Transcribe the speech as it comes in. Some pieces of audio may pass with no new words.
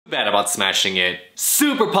Bad about smashing it.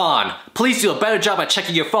 Super Pawn, please do a better job at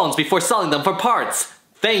checking your phones before selling them for parts.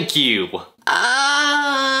 Thank you.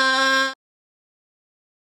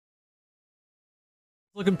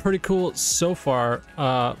 Looking pretty cool so far.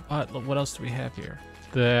 What else do we have here?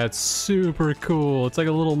 That's super cool. It's like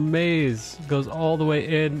a little maze. It goes all the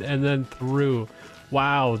way in and then through.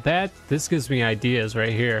 Wow, this gives me ideas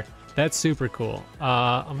right here. That's super cool.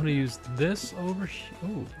 I'm gonna use this over here.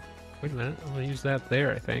 Oh, wait a minute. I'm gonna use that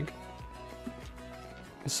there, I think.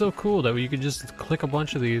 It's so cool that you could just click a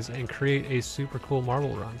bunch of these and create a super cool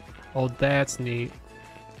marble run. Oh, that's neat.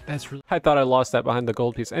 That's really... I thought I lost that behind the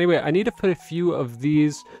gold piece. Anyway, I need to put a few of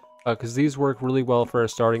these because these work really well for a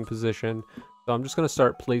starting position. So I'm just going to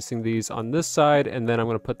start placing these on this side, and then I'm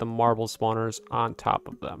going to put the marble spawners on top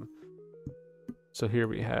of them. So here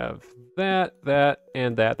we have that,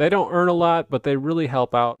 and that. They don't earn a lot, but they really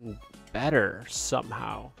help out better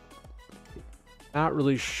somehow. Not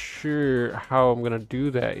really sure how I'm going to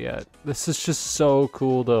do that yet. This is just so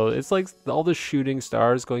cool, though. It's like all the shooting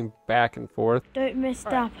stars going back and forth. Don't miss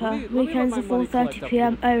Dapper. Weekends at 4:30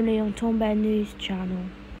 PM only on Tom Bear News channel.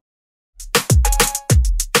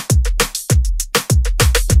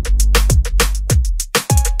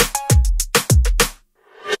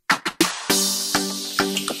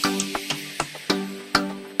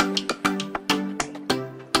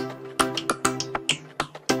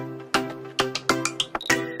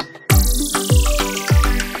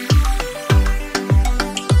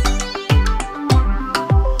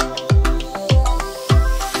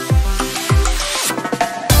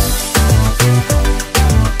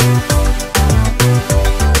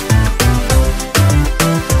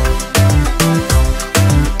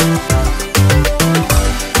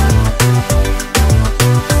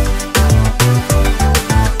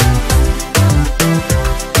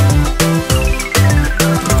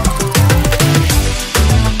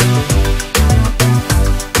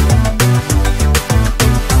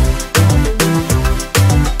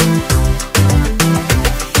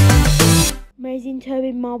 Amazing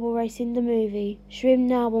Toby Marble Racing the movie. Stream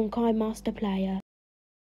now on KineMaster Player.